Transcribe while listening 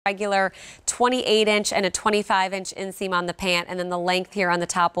Regular 28-inch and a 25-inch inseam on the pant, and then the length here on the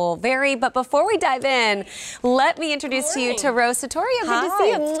top will vary. But before we dive in, let me introduce to you to Rose Satorio. Hi. Good to see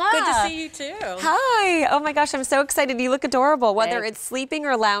you. Mwah. Good to see you too. Hi. Oh my gosh, I'm so excited. You look adorable, whether it's sleeping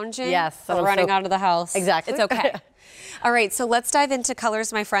or lounging. Yes. Or running out of the house. Exactly. It's okay. All right, so let's dive into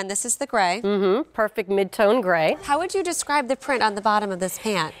colors, my friend. This is the gray. Perfect mid-tone gray. How would you describe the print on the bottom of this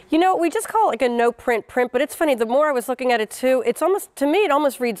pant? You know, we just call it like a no print, but it's funny, the more I was looking at it too, it's almost, to me, it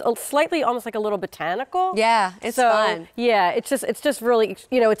almost reads slightly almost like a little botanical. Yeah, it's fun. Yeah, it's just really,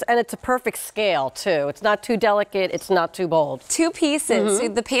 you know, it's a perfect scale too. It's not too delicate, it's not too bold. Two pieces. So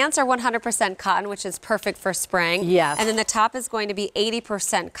the pants are 100% cotton, which is perfect for spring. Yes. And then the top is going to be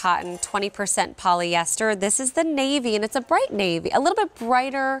 80% cotton, 20% polyester. This is the navy, and it's a bright navy, a little bit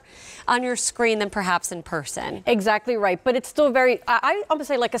brighter on your screen than perhaps in person. Exactly right, but it's still very, I almost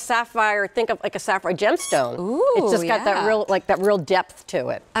say like a sapphire, think of like a sapphire gemstone. Ooh, it's just got that real depth to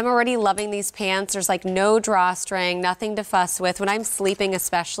it. I'm already loving these pants. There's like no drawstring, nothing to fuss with. When I'm sleeping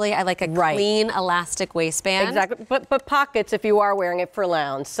especially, I like a clean elastic waistband. Exactly, but pockets if you are wearing it for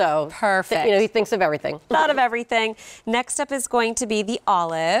lounge, so. Perfect. You know, he thinks of everything. Thought of everything. Next up is going to be the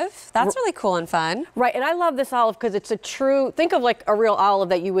olive. That's really cool and fun. Right, and I love this olive because it's a true, think of like a real olive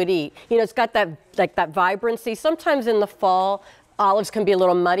that you would eat. You know, it's got that, like that vibrancy. Sometimes in the fall, olives can be a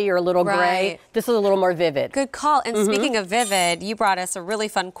little muddy or a little gray. This is a little more vivid. Good call. And speaking of vivid, you brought us a really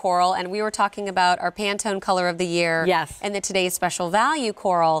fun coral, and we were talking about our Pantone color of the year. Yes. And the today's special value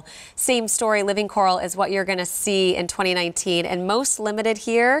coral. Same story, living coral is what you're going to see in 2019, and most limited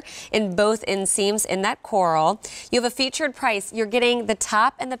here in both inseams in that coral. You have a featured price. You're getting the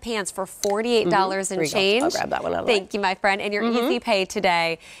top and the pants for $48 and change. I'll grab that one out of the way. Thank you, my friend. And your easy pay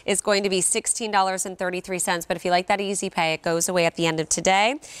today is going to be $16.33. But if you like that easy pay, it goes away at the end of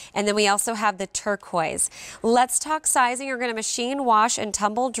today. And then we also have the turquoise. Let's talk sizing. You're going to machine wash and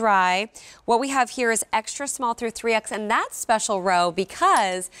tumble dry. What we have here is extra small through 3X, and that's special, row,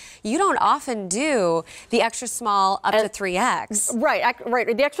 because you don't often do the extra small up to 3X. Right.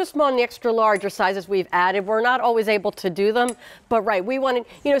 The extra small and the extra large are sizes we've added. We're not always able to do them, but we wanted,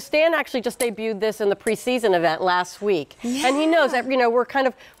 you know, Stan actually just debuted this in the preseason event last week. Yeah. And he knows that, you know,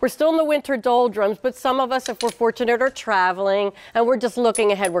 we're still in the winter doldrums, but some of us, if we're fortunate, are traveling. And we're just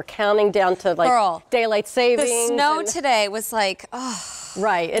looking ahead. We're counting down to like daylight savings. The snow today was like, oh.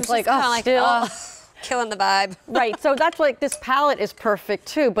 Right. It's like, killing the vibe. Right. So that's like this palette is perfect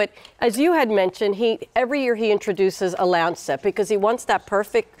too. But as you had mentioned, every year he introduces a lounge set because he wants that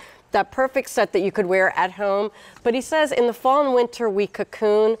perfect set that you could wear at home. But he says in the fall and winter we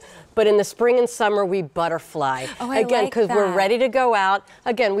cocoon, but in the spring and summer we butterfly. Oh, I again, like because that. we're ready to go out.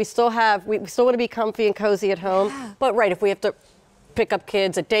 Again, we still want to be comfy and cozy at home. Yeah. But if we have to pick up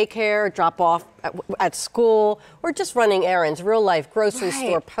kids at daycare, drop off at school, or just running errands, real life, grocery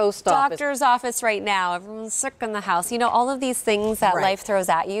store, post office. Doctor's office right now, everyone's sick in the house. You know, all of these things that life throws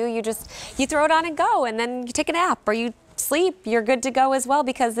at you, you throw it on and go, and then you take a nap, or you sleep, you're good to go as well,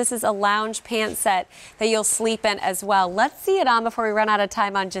 because this is a lounge pant set that you'll sleep in as well. Let's see it on before we run out of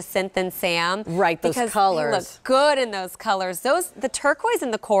time on Jacinth and Sam. Right, those colors. They look good in those colors. The turquoise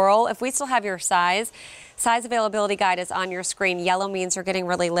and the coral, if we still have your size availability guide is on your screen. Yellow means you're getting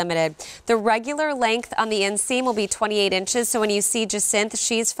really limited. The regular length on the inseam will be 28 inches. So when you see Jacinth,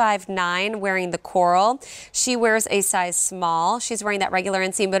 she's 5'9", wearing the coral. She wears a size small. She's wearing that regular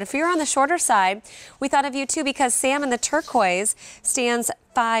inseam. But if you're on the shorter side, we thought of you too, because Sam in the turquoise stands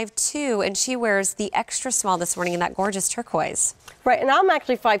 5'2", and she wears the extra small this morning in that gorgeous turquoise. Right, and I'm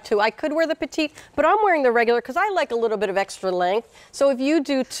actually 5'2". I could wear the petite, but I'm wearing the regular because I like a little bit of extra length. So if you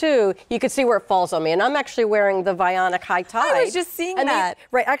do too, you can see where it falls on me. And I'm actually wearing the Vionic high tie. I was just seeing that.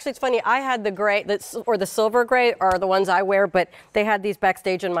 Right, actually it's funny, I had the gray, or the silver gray are the ones I wear, but they had these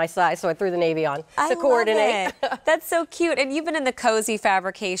backstage in my size, so I threw the navy on to coordinate. Love it. That's so cute. And you've been in the cozy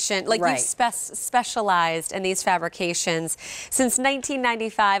fabrication, like you've specialized in these fabrications since 1995.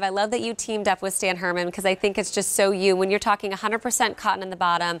 I love that you teamed up with Stan Herman, because I think it's just so you. When you're talking 100% cotton in the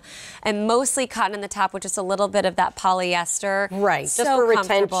bottom and mostly cotton in the top with just a little bit of that polyester. Right, so just for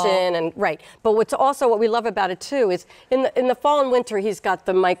retention and But what we love about it too is in the fall and winter he's got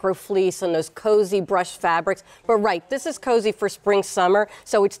the micro fleece and those cozy brush fabrics. But this is cozy for spring, summer.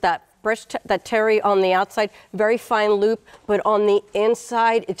 So it's that that terry on the outside, very fine loop, but on the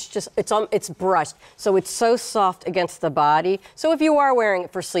inside, it's brushed. So it's so soft against the body. So if you are wearing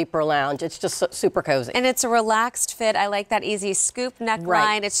it for sleep or lounge, it's just super cozy. And it's a relaxed fit. I like that easy scoop neckline.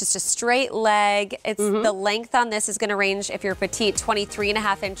 Right. It's just a straight leg. It's the length on this is going to range, if you're petite,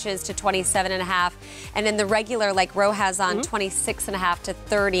 23.5 inches to 27.5. And then the regular, like Ro has on, 26.5 to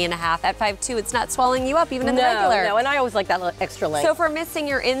 30.5. At 5'2", it's not swallowing you up, even in the regular. No, and I always like that little extra length. So if we're missing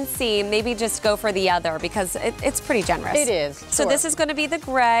your inseam, maybe just go for the other, because it's pretty generous. It is. So this is going to be the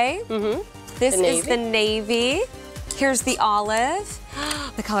gray. This is the navy. Here's the olive.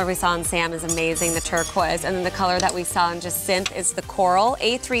 The color we saw in Sam is amazing, the turquoise. And then the color that we saw in Jacinth is the coral,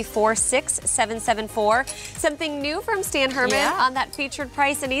 A346774. Something new from Stan Herman on that featured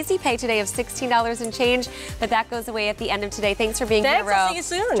price and easy pay today of $16 and change. But that goes away at the end of today. Thanks for being here, Ro. I'll see you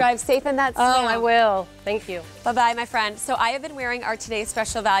soon. Drive safe in that snow. Oh, I will. Thank you. Bye-bye, my friend. So I have been wearing our Today's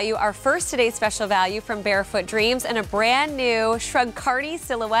Special Value, our first Today's Special Value from Barefoot Dreams, and a brand new shrug cardi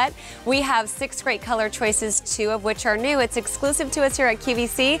silhouette. We have 6 great color choices, 2 of which are new. It's exclusive to us here at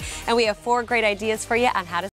QVC, and we have 4 great ideas for you on how to